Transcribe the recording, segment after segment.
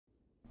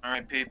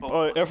Alright, people.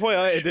 Oh,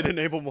 FYI, it did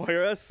enable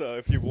Moira, so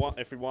if we want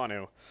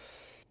to.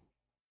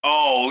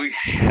 Oh,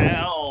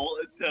 hell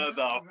to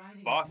the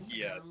fuck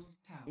yes.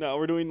 No,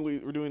 we're doing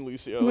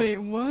Lucio. Wait,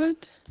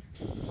 what?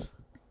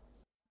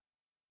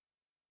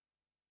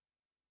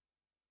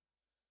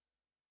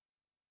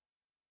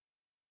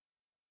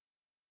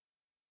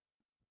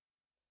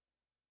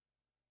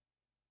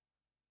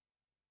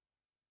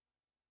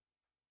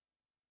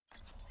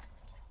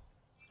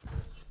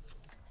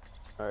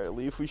 Alright,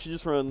 Leaf, we should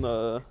just run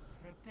Prepare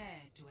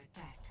to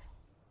attack.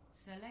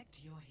 Select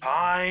your hero.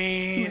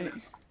 Fine.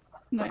 Wait.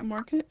 Night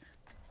market?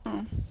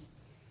 Oh.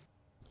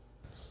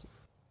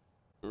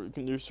 We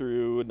can do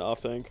through an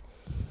off tank.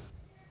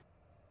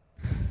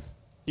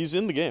 He's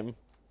in the game.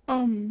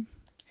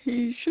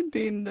 He should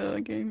be in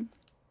the game.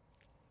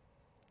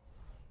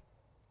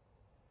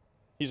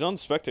 He's on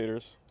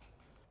spectators.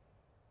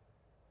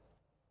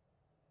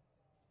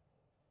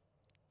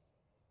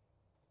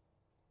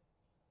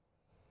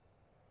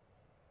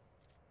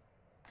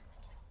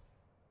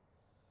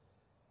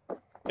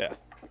 Yeah.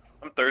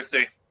 I'm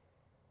thirsty.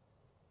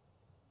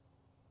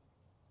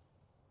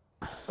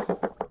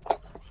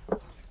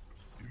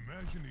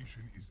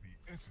 Imagination is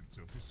the essence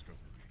of discovery.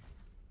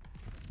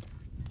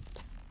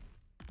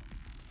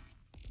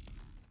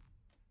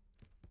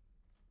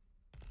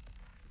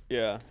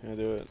 Yeah,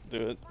 do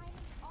it.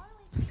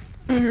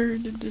 I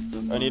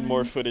I need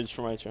more footage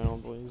for my channel,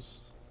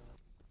 please.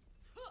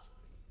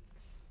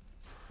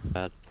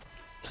 Bad.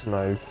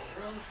 Nice.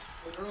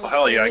 Oh,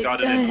 hell yeah, I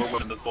got it in. We're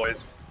winning this,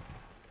 boys.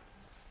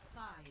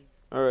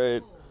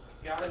 Alright.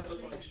 2,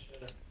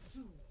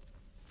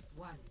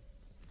 1.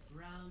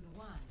 Round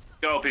 1.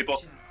 Go,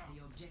 people.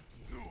 The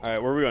objective.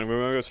 Alright, where are we going? We're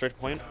gonna go straight to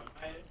point?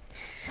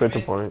 Straight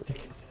to point.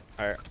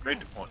 Alright. Great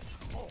to point.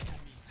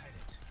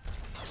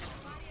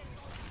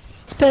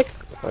 Let's pick.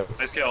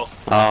 Nice kill.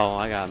 Oh,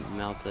 I got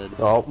melted.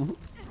 Oh.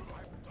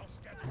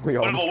 We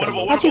all just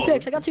Winnable, I got 2 winnable.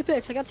 picks. I got 2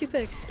 picks. I got 2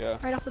 picks. Yeah.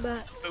 Right off the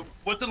bat.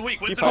 What's in the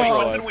week? What's in Keep the week?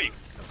 going. What's in the week?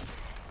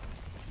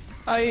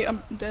 I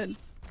am dead.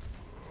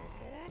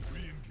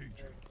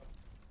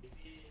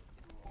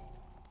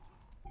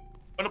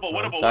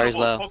 Winnable. Zarya's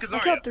low. Focus I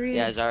Zarya. killed 3.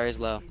 Yeah, Zarya's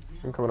low.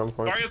 I'm coming on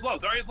point. Zarya's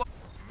low.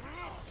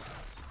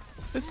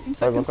 15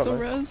 seconds look to up,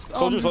 res.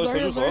 Soldier's low,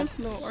 Zarya, Soldier's low. Zarya's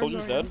low.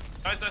 Soldier's dead.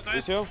 Nice.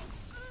 Lucio?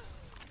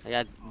 I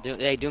got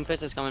hey,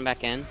 Doomfist is coming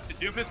back in.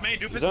 Doofus main.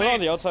 Zen on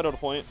the outside of the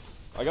point.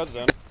 I got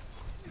Zen.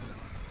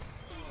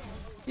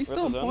 He's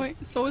still on Zone.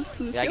 point. So is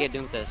Lucio. Yeah, I get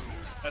Doomfist.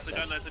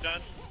 Nicely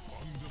done.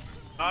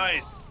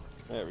 Nice.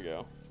 There we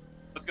go.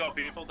 Let's go,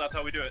 people. That's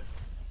how we do it.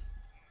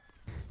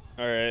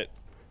 Alright.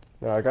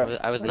 Yeah,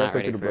 I was got not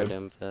ready 50 for a to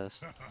blood. Doomfist.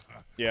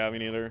 Yeah, me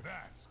neither.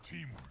 That's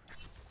teamwork.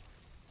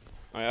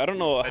 I don't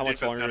know how That much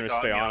defense longer we're kinda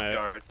gonna stay caught me on off it.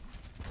 guard.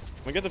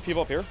 Can we get the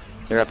people up here?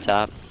 They're up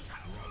top.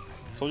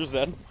 Soldier's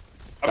dead.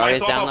 I might Zarya's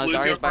swap down off low. Lucio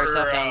Zarya's by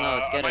herself for, down low.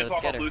 Let's I get might her.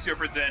 swap Let's off get her. Lucio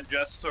for Zen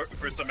just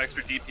for some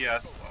extra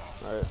DPS.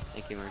 Alright.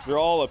 Thank you, Mercy. They're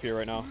all up here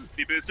right now.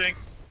 Be boosting.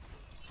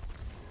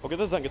 Oh, get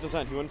the Zen.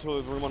 He went into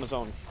his room on his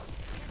own.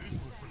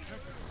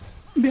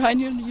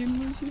 Behind you,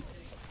 Lucio.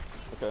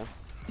 Okay.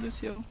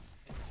 Lucio.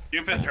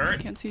 Doofus I hurt.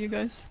 can't see you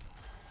guys.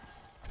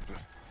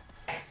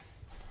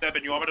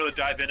 Devin, you want me to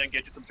dive in and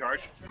get you some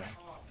charge? Yeah,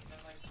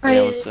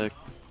 Alright. 1 sec.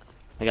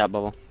 I got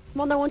bubble.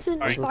 Come on, that one's in.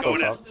 Alright, Spot.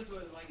 going in.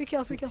 Free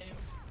kill. Sorry,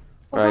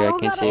 I Oh,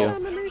 can't God, see you.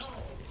 numbers.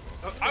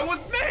 I was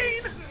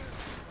main!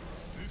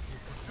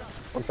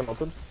 Once I'm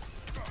ulted.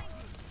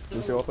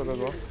 Lucio ulted as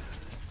well.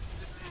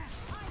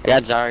 I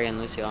got Zarya and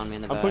Lucio on me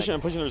in the back.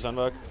 I'm pushing their Zen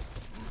back.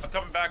 I'm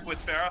coming back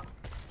with Farah.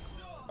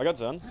 I got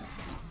Zen.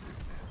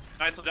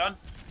 Nicely done.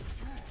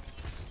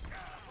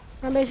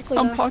 I'm basically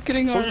I'm done.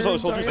 pocketing our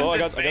Soldier's low. I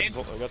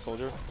Zarya. got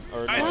Soldier.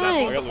 Or, Nice, no,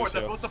 Nice. I got That's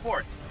Lucio. both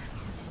supports.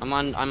 I'm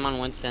on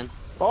Winston.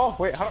 Oh,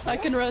 wait, how? I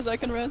can res.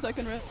 Give me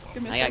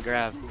a I got sec.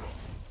 grab.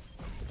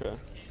 Okay.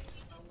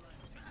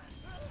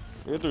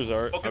 We got through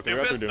Zart. Focus Okay, we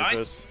got through Doomfist, nice.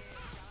 Doomfist.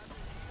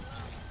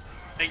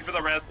 Thank you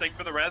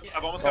for the res.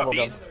 I've almost got Oh,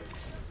 beat.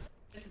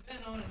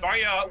 God.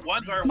 Zarya,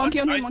 Zarya Monkey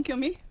on me. nice. Monkey on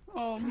me.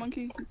 Oh,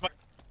 monkey.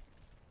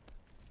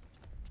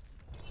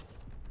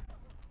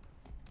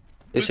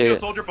 Lucio,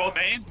 Soldier, both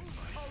main.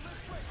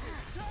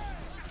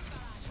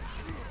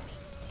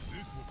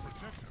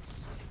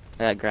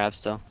 I got grab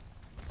still.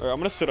 Alright, I'm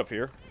gonna sit up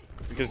here.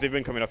 Because they've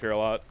been coming up here a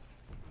lot.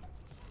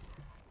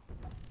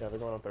 Yeah, they're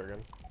going up there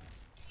again.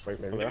 Wait,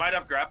 maybe. They there. might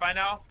have grab by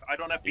now. I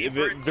don't have beat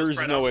for it. There's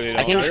Spread no out. way they I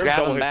don't. can just They're grab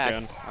double them hit back.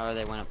 scan. Oh,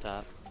 they went up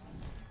top.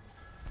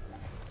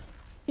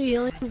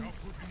 Healing.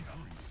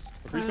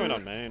 Who's going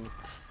on main?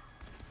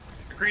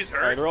 McCree's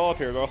Alright, hurt. they're all up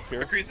here.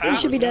 McCree's He half.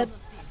 should be dead.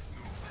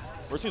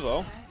 Where's he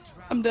low?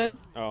 I'm dead.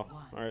 Oh,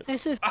 alright.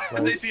 Iceyuh.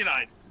 They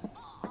C9.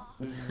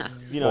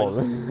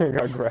 Z9. Oh,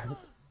 got grabbed.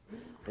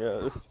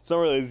 Yeah, it's not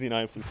really a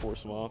Z9 if we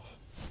force him off.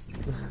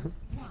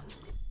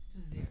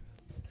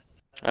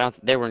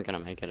 They weren't gonna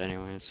make it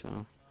anyway,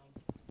 so.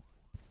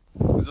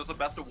 Is this a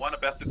best of 1, a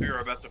best of 3, or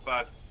a best of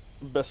 5?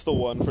 Best of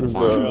 1 for the This is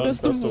first the round.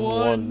 Best of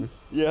one.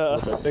 Yeah.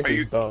 Which I think Are is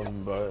you-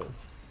 dumb, but.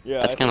 Yeah.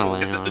 That's I think kinda it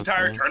lame. Is this honestly.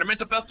 entire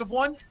tournament a best of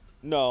 1?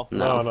 No.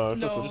 No, No. it's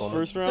just No. this This one.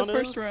 first round The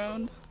first is?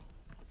 round.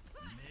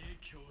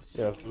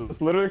 Yeah,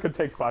 this literally could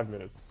take 5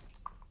 minutes.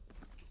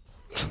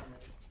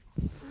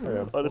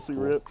 Yeah, Honestly,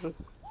 rip.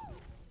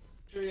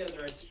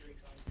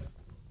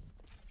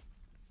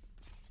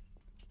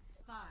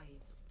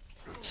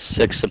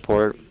 Six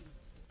support.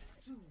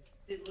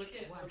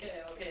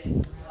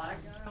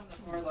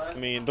 I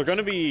mean, they're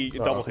gonna be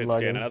double hit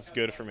lagging. scan, and that's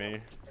good for me.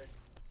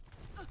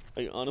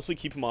 Like, honestly,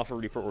 keep him off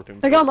of report or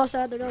They're going left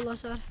side. They're going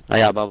left side. I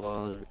got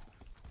bubble.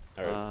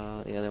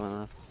 Alright. Yeah, they went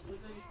left.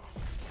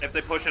 If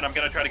they push it, I'm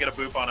gonna try to get a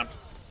boop on him.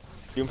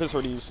 Doomfist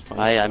already used.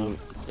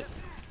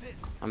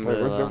 I'm Wait,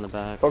 really where's low Doom? on the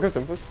back. Focus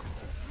Doomfist.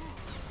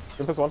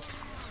 Doomfist 1.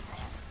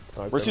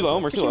 Oh, he's Mercy dead. low,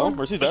 Mercy low,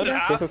 Mercy Push it dead.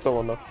 half. Doomfist still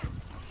 1 though.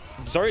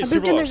 Sorry, I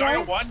super booped in low. their Sorry,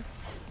 Zarya. 1.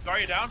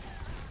 Sorry, down.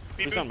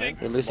 Be He's on boosting.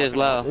 main. Lucia's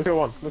low. Lucio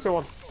 1. Lucio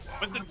 1.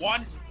 Winston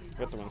 1.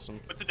 Get the Winston.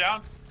 Winston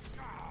down.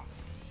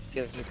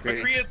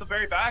 McCree at the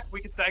very back.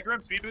 We can stagger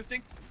him. Speed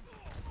boosting.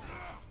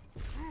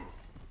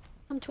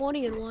 I'm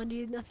 20 and 1,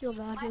 dude. I feel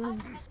bad for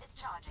them.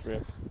 Yeah.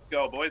 Let's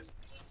go, boys.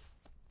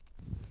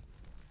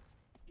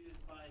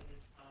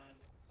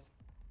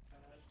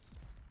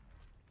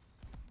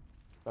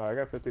 Oh, I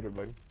got 50 to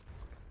blade.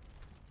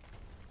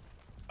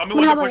 Tell me I'm when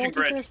gonna they're have my pushing ulti for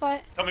bridge. this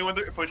fight. Tell me when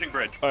they're pushing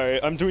bridge.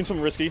 Alright, I'm doing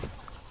something risky.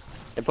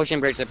 They're pushing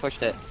bridge. They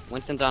pushed it.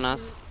 Winston's on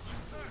us.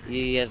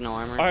 He has no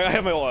armor. Alright, I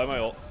have my ult, I have my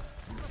ult.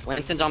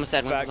 Winston's almost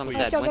dead. Winston's almost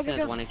Let's dead. go, go, Winston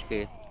go, is go. 1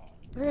 HP.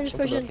 We're just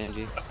pushing.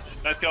 Genji.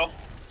 Nice kill.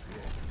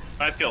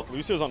 Nice kill.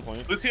 Lucio's on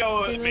point.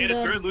 Lucio He's made it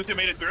dead. through. Lucio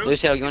made it through.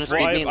 Lucio, you want to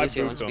Well, speed me? I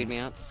Lucio, you want booped to speed him. me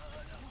up?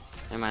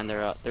 Never mind,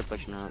 they're up. They're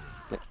pushing up.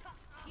 I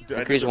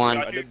McCree's did the- one.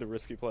 I did the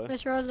risky play.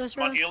 Nice Rose, nice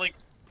On Rose. healing.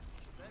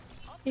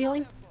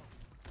 Healing.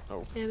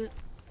 Oh. Damn it.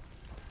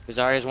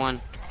 Zarya's 1.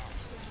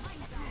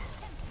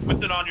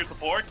 Winston on your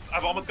supports.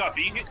 I've almost got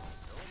beat.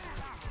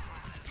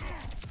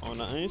 Oh,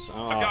 nice. I've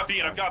Oh. got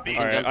beat. I've got beat.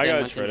 Alright. Alright, I got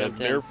Winston shredded.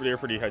 jumped in. They're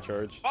pretty high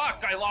charge.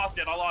 Fuck! I lost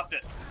it. I lost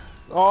it.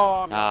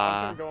 Oh, I'm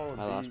Ah, going with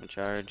I lost beat. my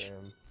charge.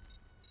 Damn.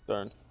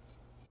 Darn.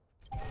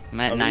 I'm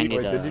at Wait, 90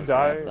 Wait, to did you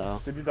die? though.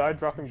 Did you die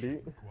dropping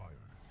beat?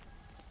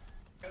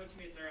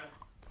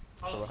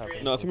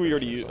 No, I think we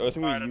already used, I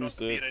think Alright, I we don't used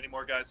have beat it.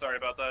 anymore, guys. Sorry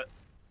about that.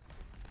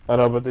 I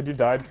know, but did you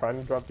die trying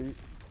to drop beat?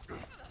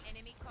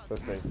 I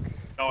think.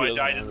 No, He I doesn't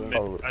died have in it. mid.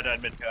 Oh. I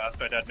died mid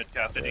cast. I died mid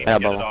cast. I didn't Yeah, get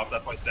it bubble. off.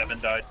 That's why 7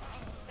 died.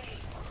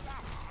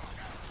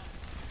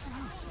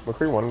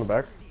 McCree 1 in the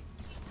back.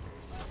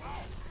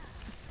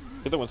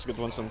 Get the Winston, get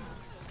the Winston.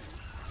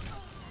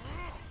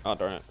 Oh,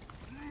 darn it.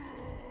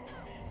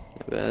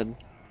 Bad.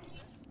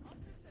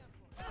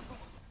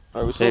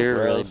 Alright, we still have They're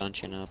really Raz.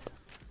 bunching up.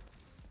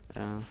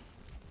 Yeah.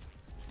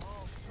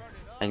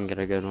 I can get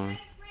a good one.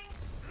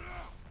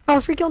 Oh,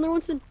 free kill on their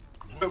Winston.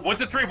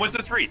 Winston's free.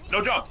 Winston's free.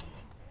 No jump.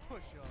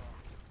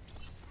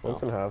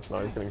 Winston half. Now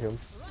he's getting killed.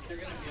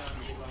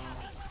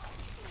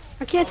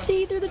 I can't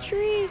see through the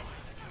tree.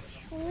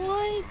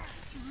 What?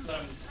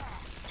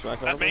 Smack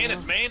That's over main. now.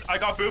 It's main. I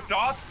got booped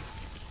off.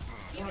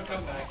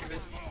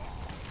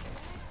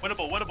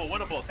 Winnable. Winnable.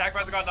 Winnable. Attack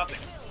Riser got nothing.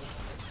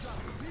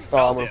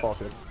 Oh, I'm gonna fall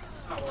here.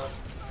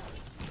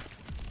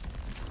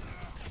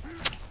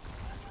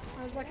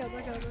 Alright, back up,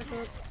 back up, back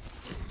up.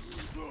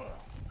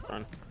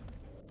 Darn.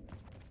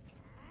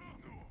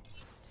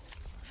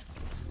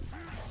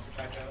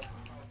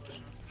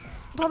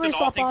 Probably Winston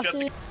swap ulting off just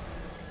soon.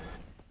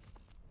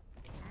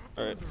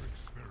 Alright.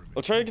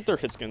 I'll try to get their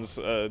hit skins,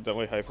 that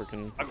way Hyper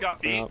can I've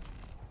got turn beat. up.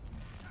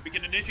 We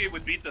can initiate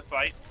with beat this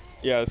fight.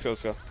 Yeah, let's go,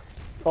 let's go.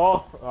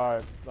 Oh,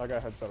 alright. I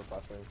got headshot of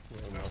flashbang.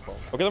 Yeah, no fault.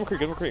 Oh, get them McCree,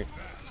 get them McCree.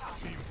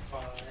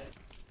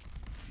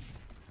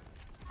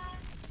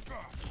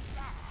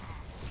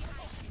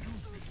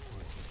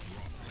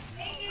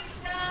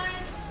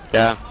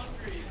 Yeah.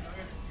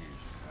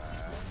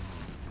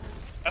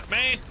 That's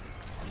main.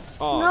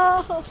 Oh,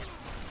 No!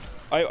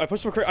 I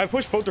pushed McCree, I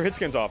pushed both their hit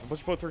skins off. I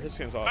pushed both their hit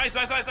skins off. Nice,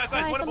 nice, nice, nice,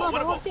 nice. Nice, I'm Winnable, up,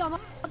 I'm winnable. up too, I'm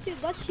up too.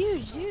 That's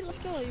huge, dude. Let's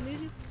go,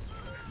 Yumizu.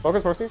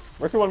 Focus Mercy.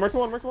 Mercy 1, Mercy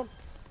 1, Mercy 1.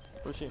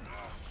 Where's she?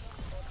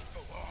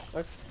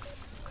 Nice.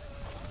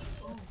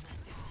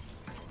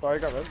 Sorry, I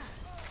got res.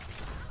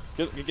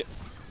 Get.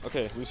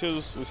 Okay,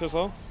 Lucio's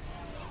low.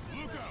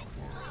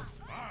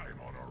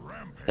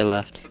 They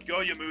left. Let's go,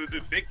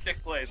 Yamuzu. Big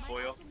dick plays,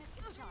 boyo.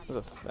 There's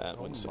a fat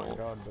Oh Winston. my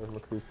god, their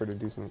McCree's pretty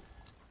decent.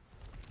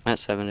 I'm at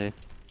 70.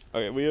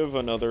 Okay, we have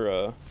another,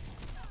 yeah,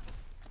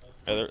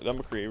 that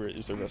McCree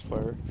is their best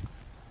player.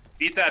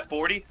 Beat's at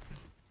 40.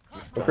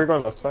 McCree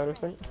going left side, I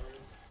think.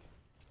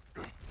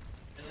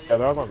 Yeah,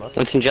 they're all going left.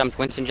 Winston jumped.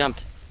 Winston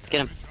jumped. Let's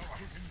get him.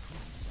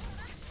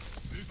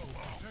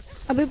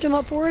 I booped him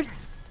up forward.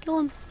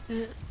 Kill him.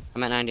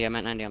 I'm at 90. I'm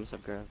at 90. I'm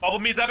sub grab. Bubble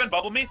me, Zevin.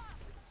 Bubble me.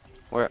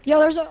 Where? Yo,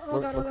 there's a. Oh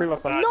god, oh McCree god.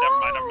 left side. Never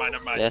mind, never mind,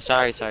 never mind. Yeah.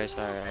 Sorry. I didn't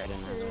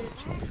know.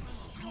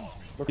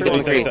 McCree He's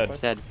left dead, side. he's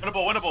Dead.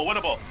 Winnable, winnable,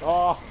 winnable.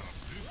 Oh,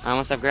 I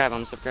almost have grab. I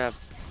almost have grab.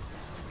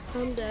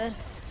 I'm dead.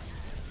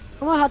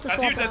 I'm gonna have to That's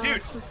swap huge, that's out.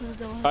 huge. This is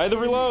dumb. I had the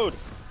reload.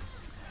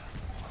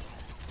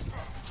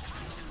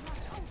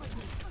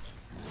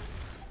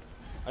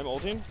 I'm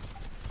ulting.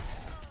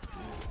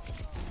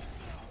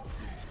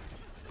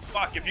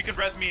 Fuck, if you could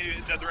res me,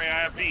 Desiree, I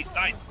have beat.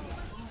 Nice.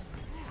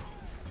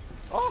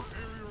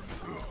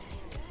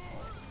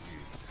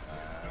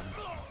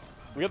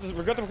 We got this.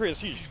 We got the McCree.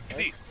 It's huge.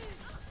 Easy.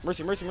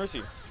 Mercy, mercy,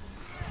 mercy.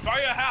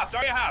 Zarya half.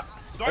 Zarya half.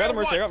 I got a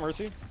mercy. I got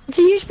mercy. It's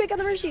a huge pick on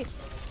the Mercy.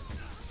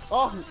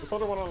 Oh, there's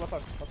other one on the left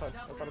side. Left side.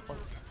 Left side of point.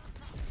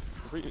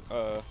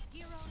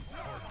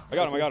 I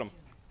got him. I got him.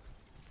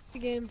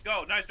 Good game.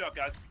 Go. Nice job,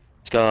 guys.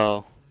 Let's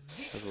go.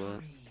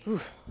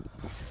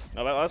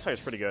 No, that last fight's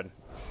pretty good.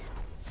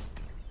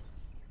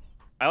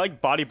 I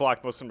like body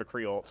blocked most of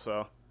McCree ult,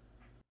 so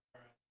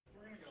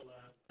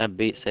That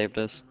beat saved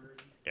us.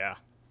 yeah,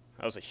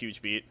 that was a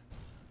huge beat.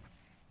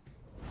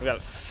 We got a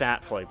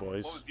fat play, What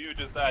boys. was huge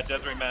is that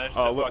Desiree managed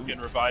Oh, to look- fucking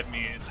revive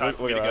me in time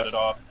for look me to at get that. it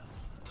off.